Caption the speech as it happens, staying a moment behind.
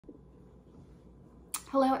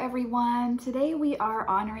Hello everyone. Today we are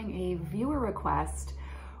honoring a viewer request,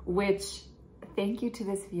 which thank you to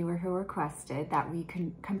this viewer who requested that we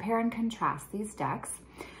can compare and contrast these decks.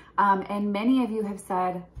 And many of you have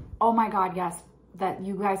said, oh my God, yes, that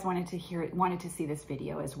you guys wanted to hear it, wanted to see this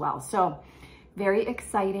video as well. So very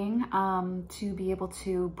exciting to be able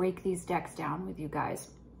to break these decks down with you guys.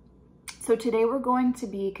 So today we're going to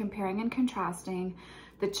be comparing and contrasting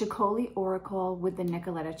the Ceccoli Oracle with the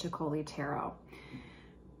Nicoletta Ceccoli Tarot.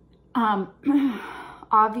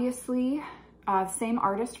 Obviously, same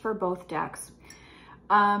artist for both decks.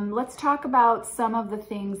 Let's talk about some of the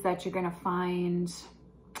things that you're going to find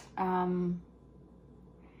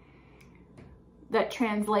that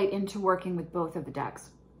translate into working with both of the decks.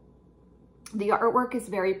 The artwork is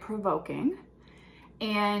very provoking,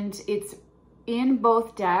 and it's in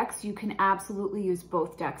both decks. You can absolutely use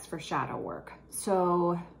both decks for shadow work.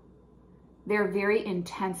 So they're very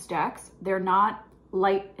intense decks. They're not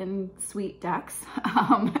light and sweet decks.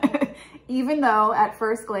 Even though at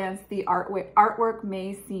first glance, the artwork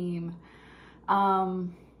may seem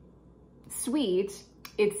sweet,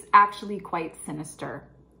 it's actually quite sinister,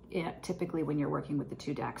 typically when you're working with the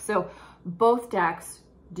two decks. So both decks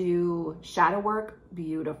do shadow work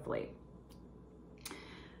beautifully.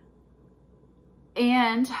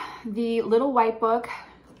 And the little white book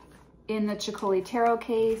in the Ceccoli Tarot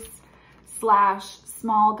case /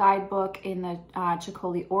 small guidebook in the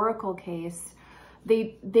Ceccoli Oracle case,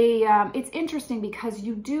 it's interesting because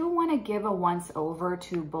you do want to give a once over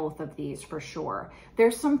to both of these for sure.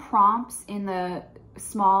 There's some prompts in the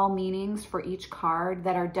small meanings for each card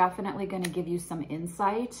that are definitely going to give you some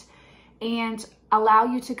insight and allow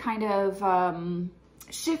you to kind of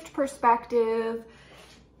shift perspective,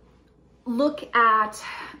 look at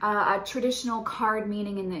a traditional card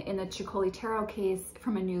meaning in the Ceccoli Tarot case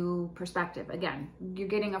from a new perspective. Again, you're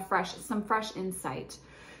getting some fresh insight.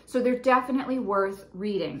 So they're definitely worth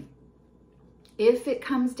reading. If it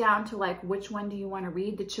comes down to like, which one do you want to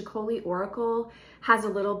read? The Ceccoli Oracle has a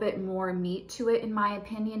little bit more meat to it, in my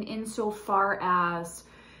opinion, insofar as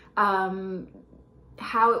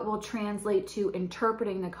how it will translate to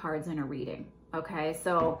interpreting the cards in a reading. Okay,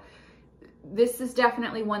 so this is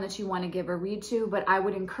definitely one that you want to give a read to, but I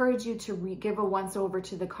would encourage you to give a once over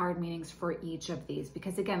to the card meanings for each of these,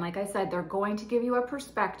 because again, like I said, they're going to give you a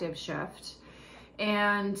perspective shift,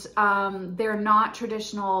 and they're not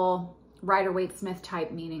traditional Rider-Waite-Smith type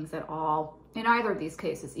meanings at all in either of these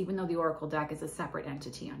cases, even though the Oracle deck is a separate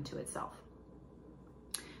entity unto itself.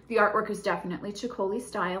 The artwork is definitely Ceccoli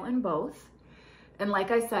style in both. And like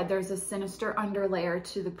I said, there's a sinister underlayer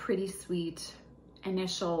to the pretty sweet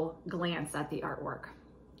initial glance at the artwork.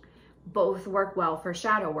 Both work well for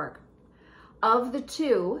shadow work. Of the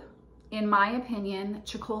two, in my opinion,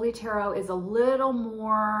 Ceccoli Tarot is a little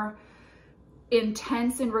more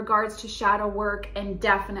intense in regards to shadow work, and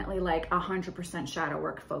definitely like 100% shadow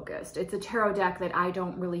work focused. It's a tarot deck that I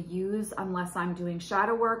don't really use unless I'm doing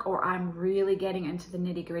shadow work or I'm really getting into the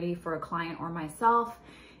nitty-gritty for a client or myself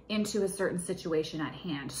into a certain situation at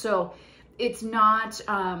hand. So it's not,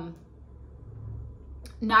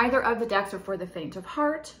 neither of the decks are for the faint of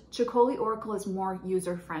heart. Ceccoli Oracle is more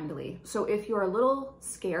user-friendly. So if you're a little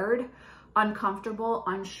scared, uncomfortable,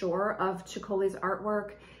 unsure of Ceccoli's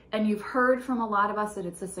artwork, and you've heard from a lot of us that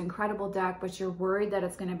it's this incredible deck, but you're worried that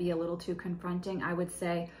it's going to be a little too confronting, I would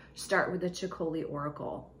say start with the Ceccoli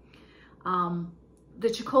Oracle. The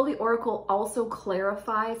Ceccoli Oracle also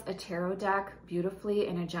clarifies a tarot deck beautifully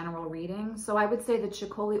in a general reading. So I would say the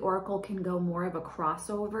Ceccoli Oracle can go more of a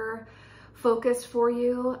crossover focus for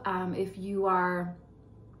you if you are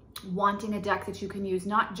wanting a deck that you can use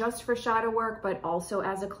not just for shadow work, but also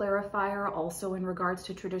as a clarifier, also in regards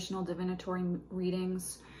to traditional divinatory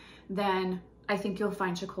readings, then I think you'll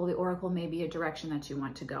find Ceccoli Oracle may be a direction that you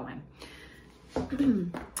want to go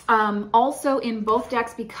in. Also in both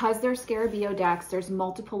decks, because they're Scarabeo decks, there's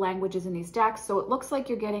multiple languages in these decks. So it looks like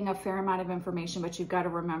you're getting a fair amount of information, but you've got to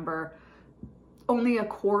remember only a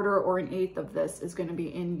quarter or an eighth of this is going to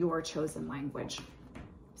be in your chosen language.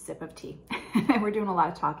 Sip of tea. We're doing a lot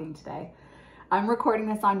of talking today. I'm recording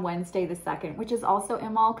this on Wednesday the 2nd, which is also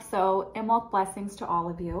Imbolc. So Imbolc blessings to all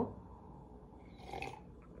of you,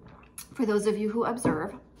 for those of you who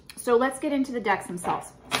observe. So let's get into the decks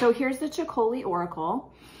themselves. So here's the Ceccoli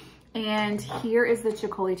Oracle, and here is the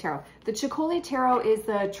Ceccoli Tarot. The Ceccoli Tarot is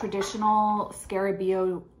the traditional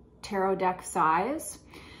Scarabeo tarot deck size.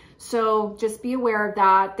 So just be aware of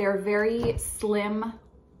that. They're very slim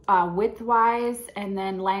width-wise, and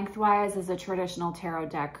then length-wise is a traditional tarot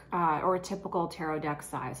deck or a typical tarot deck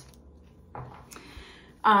size.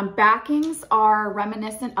 Backings are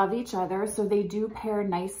reminiscent of each other, so they do pair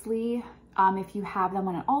nicely if you have them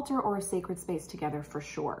on an altar or a sacred space together for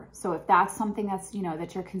sure. So if that's something that's, you know,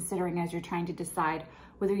 that you're considering as you're trying to decide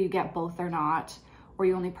whether you get both or not, or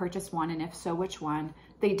you only purchase one, and if so, which one,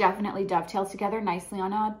 they definitely dovetail together nicely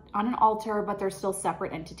on an altar, but they're still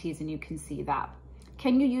separate entities, and you can see that.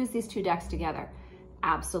 Can you use these two decks together?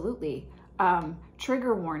 Absolutely.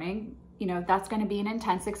 Trigger warning, you know, that's going to be an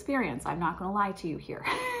intense experience. I'm not going to lie to you here.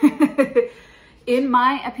 In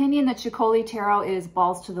my opinion, the Ceccoli Tarot is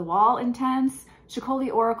balls to the wall intense.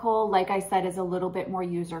 Ceccoli Oracle, like I said, is a little bit more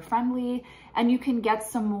user-friendly, and you can get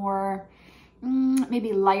some more,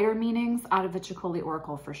 maybe lighter meanings out of the Ceccoli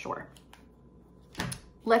Oracle for sure.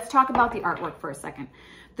 Let's talk about the artwork for a second.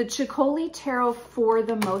 The Ceccoli Tarot, for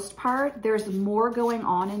the most part, there's more going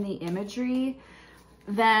on in the imagery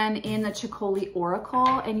than in the Ceccoli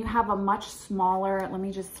Oracle, and you have a much smaller, let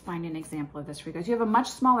me just find an example of this for you guys. You have a much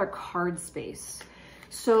smaller card space.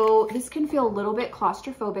 So this can feel a little bit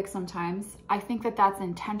claustrophobic sometimes. I think that that's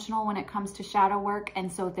intentional when it comes to shadow work,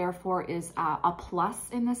 and so therefore is a plus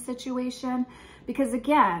in this situation, because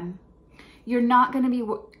again, you're not going to be,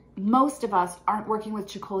 most of us aren't working with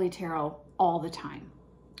Ceccoli Tarot all the time.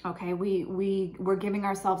 Okay, we're giving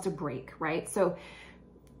ourselves a break, right? So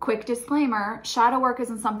quick disclaimer, shadow work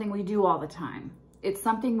isn't something we do all the time. It's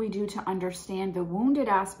something we do to understand the wounded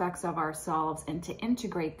aspects of ourselves and to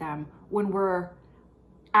integrate them when we're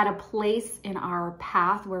at a place in our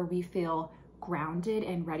path where we feel grounded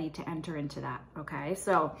and ready to enter into that, okay?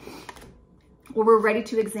 So when we're ready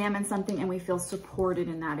to examine something and we feel supported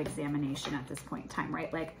in that examination at this point in time,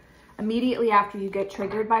 right? Like immediately after you get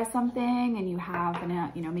triggered by something and you have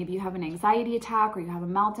maybe you have an anxiety attack, or you have a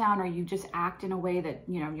meltdown, or you just act in a way that,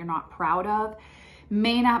 you know, you're not proud of,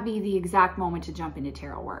 may not be the exact moment to jump into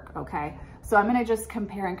tarot work, okay? So I'm gonna just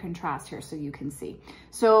compare and contrast here so you can see.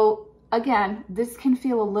 So again, this can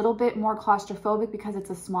feel a little bit more claustrophobic because it's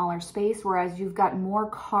a smaller space, whereas you've got more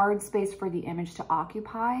card space for the image to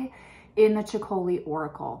occupy in the Ceccoli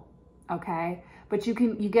Oracle, okay? But you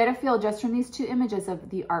get a feel just from these two images of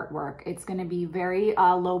the artwork. It's going to be very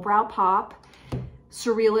lowbrow pop,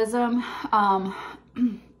 surrealism,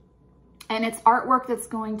 and it's artwork that's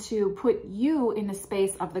going to put you in the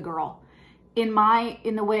space of the girl. In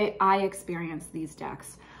the way I experience these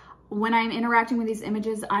decks, when I'm interacting with these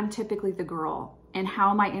images, I'm typically the girl. And how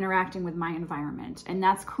am I interacting with my environment? And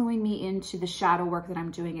that's cluing me into the shadow work that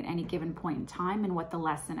I'm doing at any given point in time and what the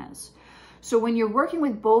lesson is. So when you're working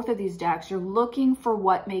with both of these decks, you're looking for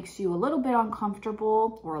what makes you a little bit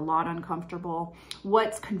uncomfortable or a lot uncomfortable,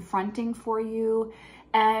 what's confronting for you,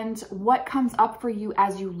 and what comes up for you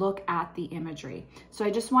as you look at the imagery. So I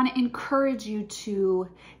just want to encourage you to,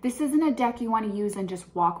 this isn't a deck you want to use and just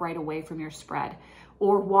walk right away from your spread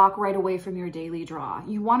or walk right away from your daily draw.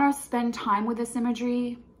 You want to spend time with this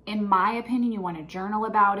imagery. In my opinion, you want to journal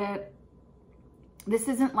about it. This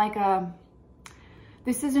isn't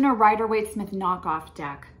a Rider-Waite-Smith knockoff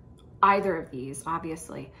deck, either of these,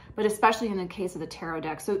 obviously, but especially in the case of the tarot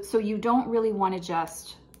deck. So you don't really want to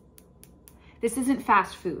just, this isn't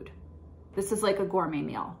fast food. This is like a gourmet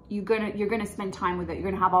meal. You're gonna spend time with it. You're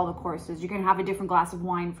gonna have all the courses. You're gonna have a different glass of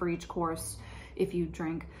wine for each course if you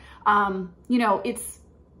drink. You know, it's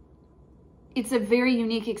a very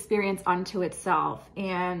unique experience unto itself,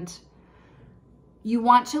 and you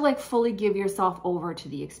want to like fully give yourself over to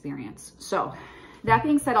the experience. So that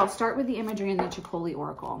being said, I'll start with the imagery in the Ceccoli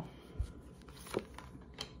Oracle.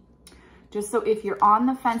 Just so if you're on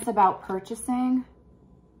the fence about purchasing,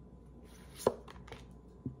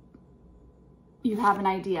 you have an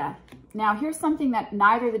idea. Now, here's something that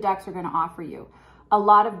neither of the decks are going to offer you. A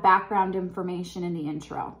lot of background information in the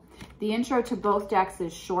intro. The intro to both decks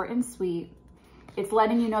is short and sweet. It's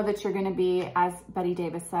letting you know that you're going to be, as Betty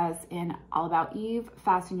Davis says in All About Eve,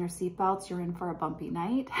 fasten your seatbelts, you're in for a bumpy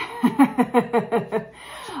night.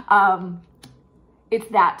 It's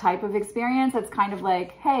that type of experience. It's kind of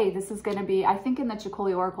like, hey, this is going to be, I think in the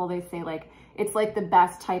Ceccoli Oracle, they say like, it's like the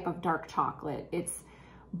best type of dark chocolate. It's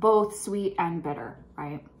both sweet and bitter,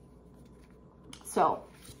 right? So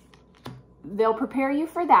they'll prepare you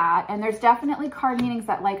for that. And there's definitely card meanings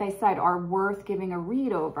that, like I said, are worth giving a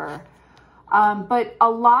read over. But a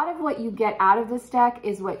lot of what you get out of this deck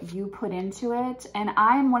is what you put into it. And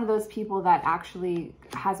I'm one of those people that actually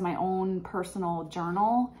has my own personal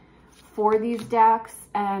journal for these decks.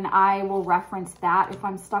 And I will reference that if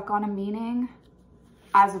I'm stuck on a meaning,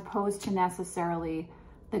 as opposed to necessarily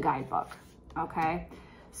the guidebook, okay?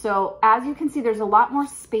 So as you can see, there's a lot more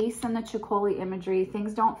space in the Ceccoli imagery.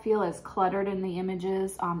 Things don't feel as cluttered in the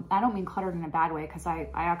images. I don't mean cluttered in a bad way, because I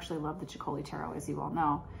actually love the Ceccoli Tarot, as you all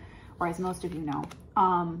know. or as most of you know.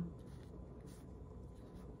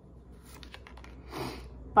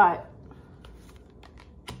 But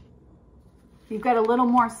you've got a little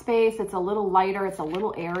more space. It's a little lighter. It's a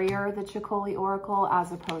little airier, the Ceccoli Oracle,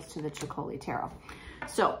 as opposed to the Ceccoli Tarot.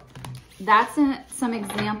 So that's some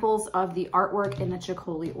examples of the artwork in the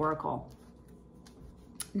Ceccoli Oracle.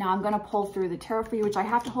 Now I'm going to pull through the tarot for you, which I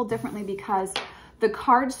have to hold differently because the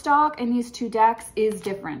cardstock in these two decks is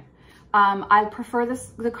different. I prefer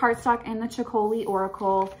the cardstock in the Ceccoli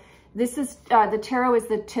Oracle. This is, the tarot is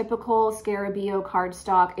the typical Scarabeo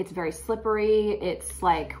cardstock. It's very slippery. It's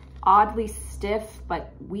like oddly stiff,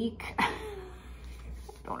 but weak. I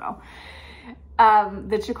don't know.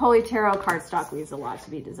 The Ceccoli Tarot cardstock leaves a lot to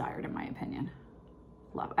be desired, in my opinion.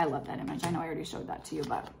 I love that image. I know I already showed that to you,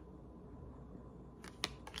 but.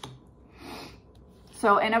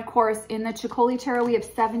 So, and of course, in the Ceccoli Tarot, we have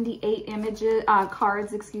 78 images,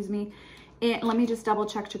 cards, excuse me. And let me just double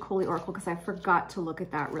check Ceccoli Oracle because I forgot to look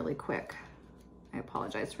at that really quick. I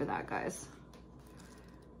apologize for that, guys.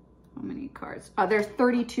 How many cards? There's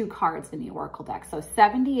 32 cards in the Oracle deck. So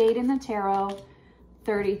 78 in the Tarot,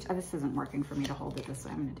 30, this isn't working for me to hold it this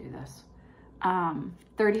way. I'm going to do this.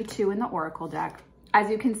 32 in the Oracle deck. As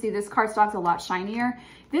you can see, this cardstock's a lot shinier.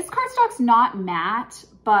 This cardstock's not matte,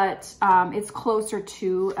 but it's closer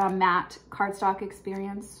to a matte cardstock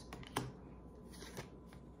experience.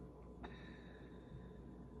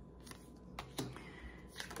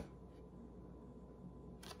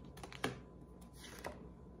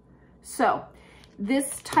 So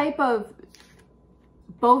this type of,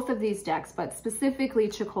 both of these decks, but specifically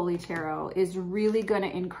Ceccoli Tarot, is really going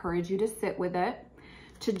to encourage you to sit with it,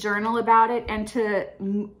 to journal about it, and to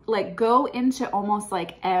like go into almost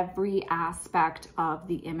like every aspect of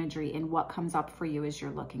the imagery and what comes up for you as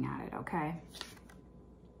you're looking at it, okay?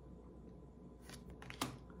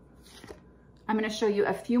 I'm going to show you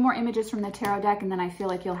a few more images from the tarot deck, and then I feel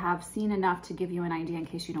like you'll have seen enough to give you an idea in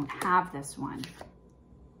case you don't have this one.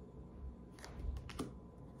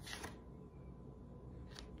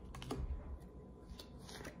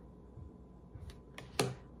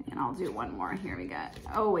 And I'll do one more. Here we go.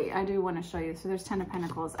 Oh wait, I do want to show you. So there's 10 of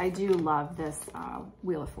Pentacles. I do love this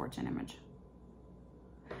Wheel of Fortune image.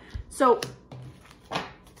 So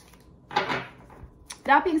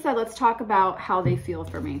that being said, let's talk about how they feel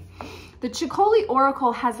for me. The Ceccoli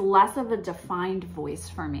Oracle has less of a defined voice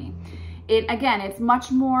for me. Again, it's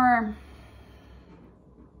much more,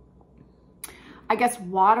 I guess,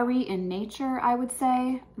 watery in nature, I would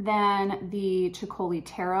say, than the Ceccoli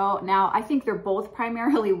Tarot. Now, I think they're both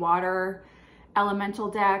primarily water elemental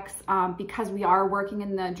decks because we are working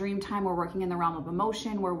in the Dreamtime. We're working in the realm of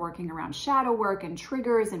emotion. We're working around shadow work and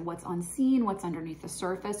triggers and what's unseen, what's underneath the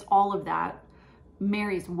surface. All of that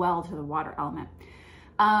marries well to the water element.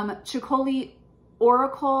 Ceccoli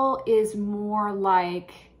Oracle is more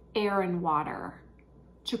like air and water.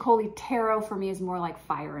 Ceccoli Tarot for me is more like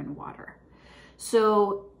fire and water.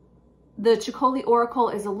 So the Ceccoli Oracle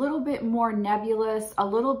is a little bit more nebulous, a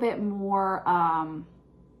little bit more, I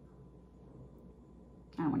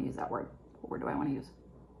don't want to use that word. What word do I want to use?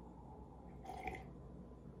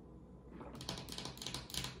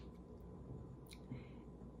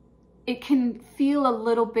 It can feel a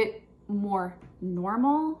little bit more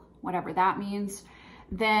normal, whatever that means,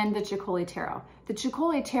 than the Ceccoli Tarot. The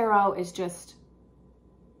Ceccoli Tarot is just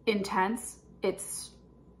intense. It's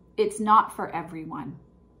not for everyone.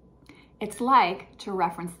 It's like, to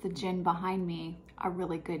reference the gin behind me, a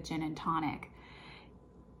really good gin and tonic.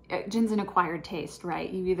 Gin's an acquired taste, right?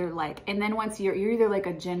 You either like, and then once you're either like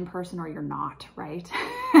a gin person or you're not, right?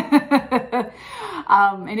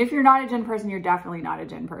 And if you're not a gin person, you're definitely not a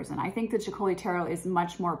gin person. I think the Ceccoli Tarot is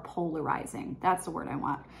much more polarizing. That's the word I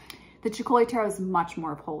want. The Ceccoli Tarot is much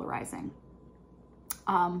more polarizing.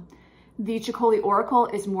 The Ceccoli Oracle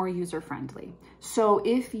is more user-friendly. So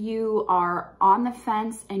if you are on the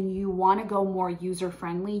fence and you want to go more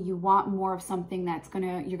user-friendly, you want more of something that's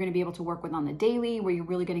you're gonna be able to work with on the daily, where you're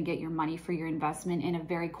really gonna get your money for your investment in a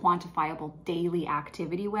very quantifiable daily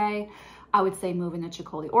activity way, I would say move in the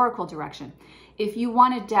Ceccoli Oracle direction. If you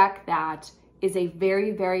want a deck that is a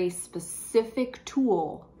very, very specific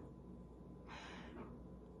tool,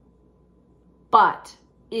 but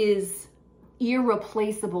is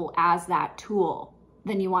irreplaceable as that tool,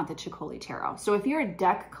 then you want the Ceccoli Tarot. So if you're a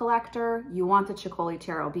deck collector, you want the Ceccoli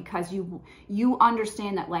Tarot because you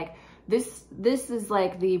understand that like this is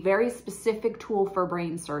like the very specific tool for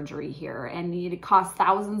brain surgery here, and it costs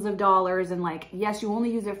thousands of dollars, and like, yes, you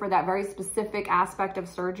only use it for that very specific aspect of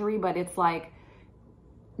surgery, but it's like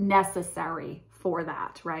necessary for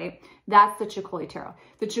that, right? That's the Ceccoli Tarot.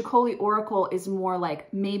 The Ceccoli Oracle is more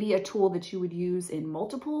like maybe a tool that you would use in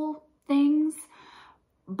multiple things,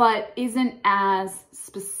 but isn't as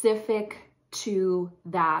specific to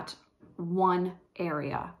that one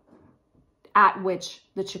area at which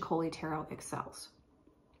the Ceccoli Tarot excels.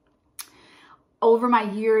 Over my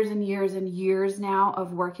years and years and years now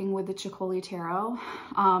of working with the Ceccoli Tarot,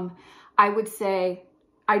 I would say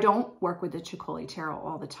I don't work with the Ceccoli Tarot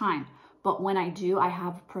all the time, but when I do, I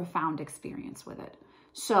have profound experience with it.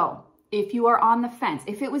 So if you are on the fence,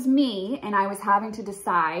 if it was me and I was having to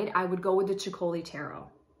decide, I would go with the Ceccoli Tarot.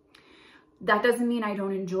 That doesn't mean I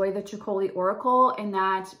don't enjoy the Ceccoli Oracle and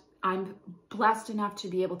that I'm blessed enough to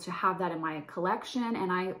be able to have that in my collection,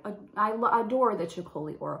 and I adore the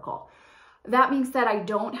Ceccoli Oracle. That being said, I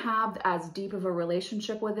don't have as deep of a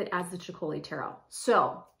relationship with it as the Ceccoli Tarot.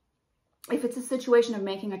 So if it's a situation of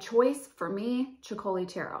making a choice, for me, Ceccoli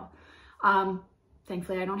Tarot.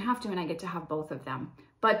 Thankfully, I don't have to, and I get to have both of them.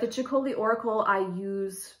 But the Ceccoli Oracle I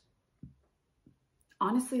use,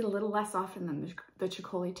 honestly, a little less often than the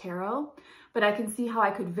Ceccoli Tarot, but I can see how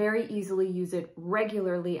I could very easily use it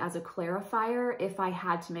regularly as a clarifier if I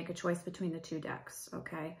had to make a choice between the two decks,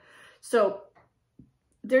 okay? So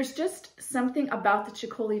there's just something about the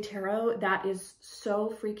Ceccoli Tarot that is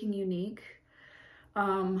so freaking unique.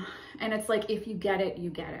 And it's like, if you get it,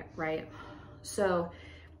 you get it, right? So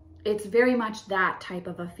it's very much that type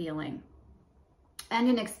of a feeling and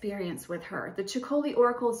an experience with her. The Ceccoli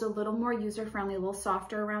Oracle is a little more user-friendly, a little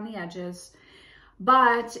softer around the edges,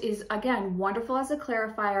 but is, again, wonderful as a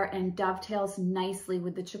clarifier and dovetails nicely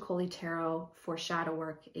with the Ceccoli Tarot for shadow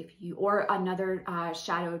work, or another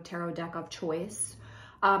shadow tarot deck of choice.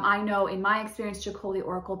 I know in my experience, Ceccoli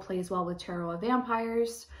Oracle plays well with Tarot of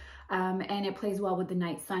Vampires, and it plays well with the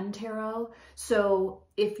Night Sun Tarot. So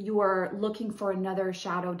if you are looking for another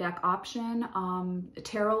shadow deck option,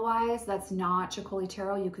 tarot-wise, that's not Ceccoli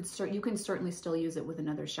Tarot, you can certainly still use it with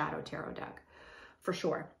another shadow tarot deck, for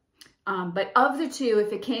sure. But of the two,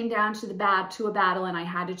 if it came down to a battle and I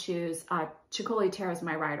had to choose, Ceccoli Tarot is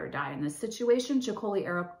my ride or die in this situation.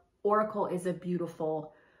 Ceccoli Oracle is a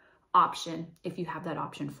beautiful option if you have that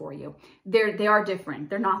option for you. They are different.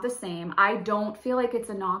 They're not the same. I don't feel like it's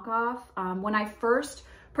a knockoff. When I first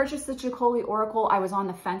purchased the Ceccoli Oracle, I was on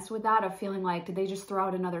the fence with that, of feeling like, did they just throw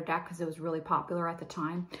out another deck because it was really popular at the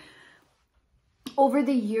time? Over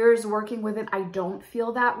the years working with it, I don't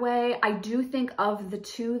feel that way. I do think of the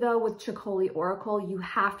two, though, with Ceccoli Oracle, you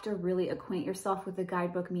have to really acquaint yourself with the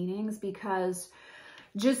guidebook meanings, because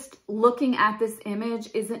just looking at this image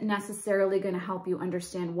isn't necessarily going to help you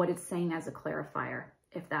understand what it's saying as a clarifier,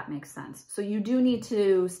 if that makes sense. So you do need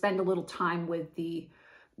to spend a little time with the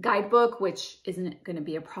guidebook, which isn't going to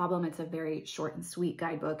be a problem. It's a very short and sweet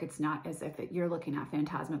guidebook. It's not as if you're looking at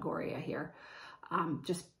Phantasmagoria here.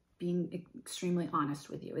 Just being extremely honest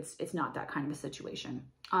with you. It's not that kind of a situation.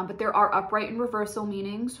 But there are upright and reversal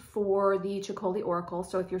meanings for the Ceccoli Oracle.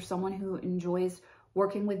 So if you're someone who enjoys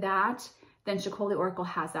working with that, then Ceccoli Oracle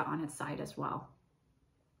has that on its side as well.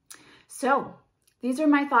 So these are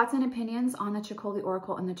my thoughts and opinions on the Ceccoli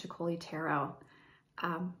Oracle and the Ceccoli Tarot.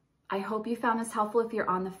 I hope you found this helpful if you're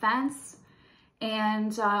on the fence.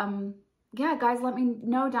 And yeah, guys, let me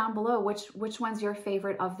know down below which one's your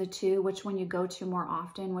favorite of the two, which one you go to more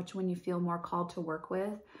often, which one you feel more called to work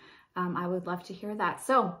with. I would love to hear that.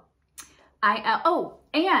 So oh,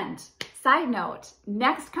 and side note,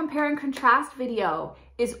 next compare and contrast video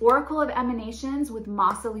is Oracle of Emanations with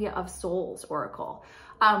Mausolea of Souls Oracle.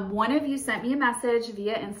 One of you sent me a message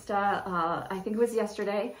via Insta, I think it was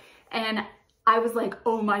yesterday, and I was like,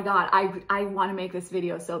 oh my God, I want to make this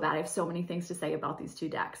video so bad. I have so many things to say about these two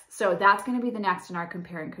decks. So that's going to be the next in our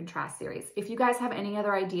compare and contrast series. If you guys have any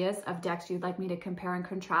other ideas of decks you'd like me to compare and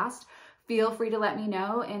contrast, feel free to let me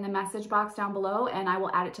know in the message box down below and I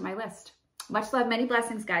will add it to my list. Much love, many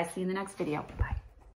blessings, guys. See you in the next video. Bye.